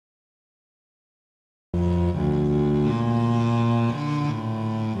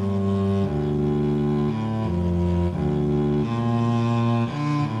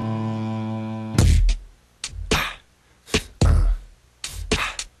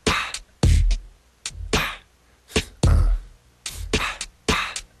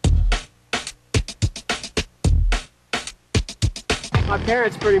My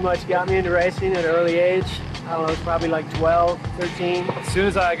parents pretty much got me into racing at an early age. I don't know, it's probably like 12, 13. As soon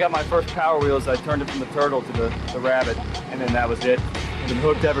as I got my first Power Wheels, I turned it from the Turtle to the Rabbit, and then that was it. I've been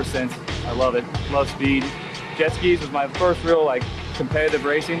hooked ever since. I love it. Love speed. Jet skis was my first real competitive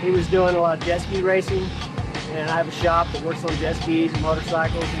racing. He was doing a lot of jet ski racing, and I have a shop that works on jet skis and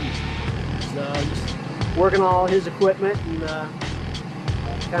motorcycles, and so just working on all his equipment, and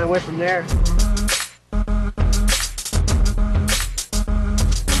kind of went from there.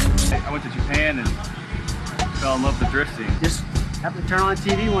 I went to Japan and fell in love with the drift scene. Just happened to turn on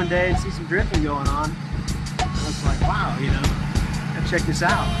TV one day and see some drifting going on. I was like, wow, you know, gotta check this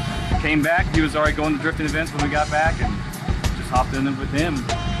out. Came back, he was already going to drifting events when we got back, and just hopped in with him,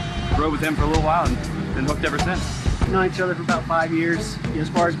 rode with him for a little while, and been hooked ever since. We've known each other for about 5 years. You know, as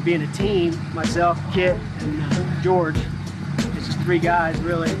far as being a team, myself, Kit, and George, it's just 3 guys,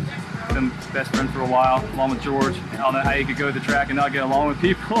 really. Been best friends for a while, along with George. I don't know how you could go to the track and not get along with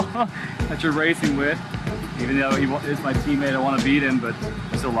people that you're racing with. Even though he is my teammate, I want to beat him, but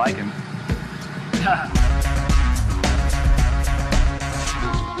I still like him.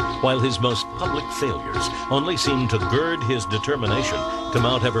 While his most public failures only seem to gird his determination to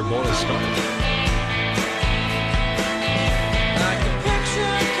mount ever more astonishment.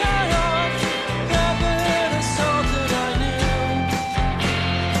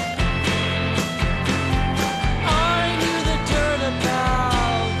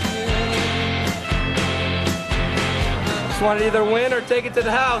 Wanted to either win or take it to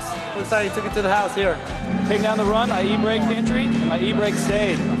the house. Looks like he took it to the house here. Came down the run, I e-braked entry, and my e-brake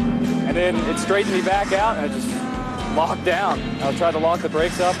stayed. And then it straightened me back out, and I just locked down. I tried to lock the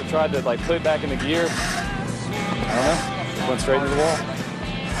brakes up, and tried to put it back into gear. I don't know, just went straight into the wall.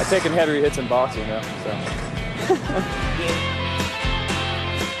 I've taken heavier hits in boxing though, so.